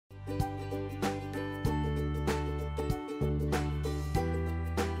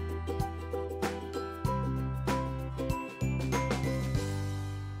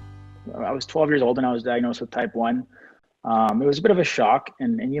I was 12 years old and I was diagnosed with type 1. It was a bit of a shock,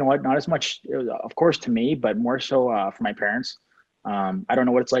 and you know what, not as much, of course, to me, but more so for my parents. I don't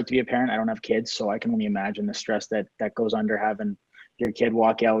know what it's like to be a parent. I don't have kids, so I can only imagine the stress that goes under having your kid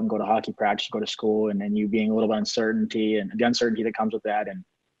walk out and go to hockey practice, go to school, and then you being a little bit uncertainty and the uncertainty that comes with that,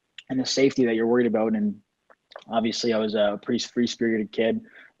 and the safety that you're worried about. And obviously, I was a pretty free spirited kid,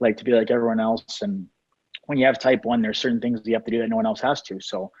 like to be like everyone else. And when you have type 1, there's certain things you have to do that no one else has to.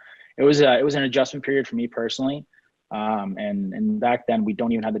 So it was an adjustment period for me personally. And back then we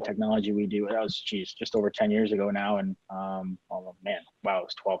don't even have the technology we do. That was, just over 10 years ago now. And, oh man, wow, I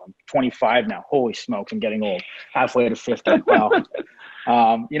was 12. I'm 25 now. Holy smokes, I'm getting old, halfway to 50. Wow.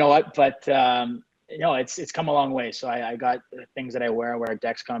 You know what, but, you know, it's come a long way. So I got things that I wear a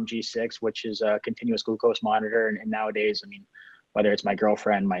Dexcom G6, which is a continuous glucose monitor. And nowadays, I mean, whether it's my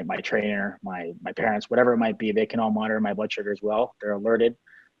girlfriend, my trainer, my parents, whatever it might be, they can all monitor my blood sugar as well. They're alerted.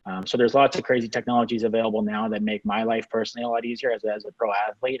 So there's lots of crazy technologies available now that make my life personally a lot easier as a pro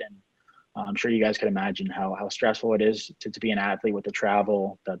athlete. And I'm sure you guys can imagine how stressful it is to be an athlete with the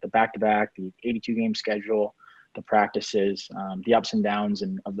travel, the back-to-back, the 82 game schedule, the practices, the ups and downs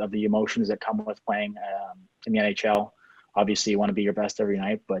and of the emotions that come with playing in the NHL. Obviously you want to be your best every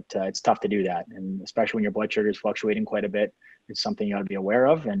night, but it's tough to do that. And especially when your blood sugar is fluctuating quite a bit, it's something you ought to be aware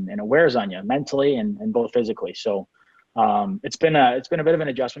of, and it wears on you mentally and both physically. So it's been a bit of an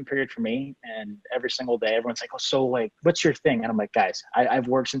adjustment period for me, and every single day everyone's like, oh, so like, what's your thing? And I'm like, guys, I've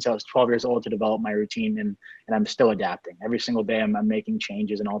worked since I was 12 years old to develop my routine, and I'm still adapting. Every single day I'm making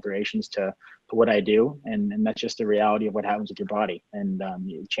changes and alterations to what I do, and that's just the reality of what happens with your body. And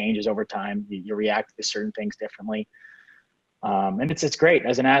it changes over time. You react to certain things differently, and it's great.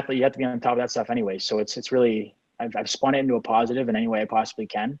 As an athlete, you have to be on top of that stuff anyway. So it's really, I've spun it into a positive in any way I possibly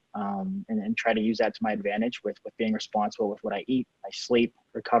can, and try to use that to my advantage with being responsible with what I eat, my sleep,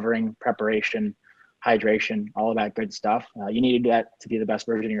 recovering, preparation, hydration, all of that good stuff. You need that to be the best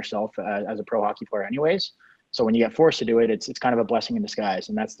version of yourself as a pro hockey player anyways. So when you get forced to do it, it's kind of a blessing in disguise.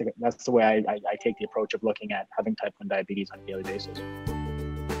 And that's the way I take the approach of looking at having type 1 diabetes on a daily basis.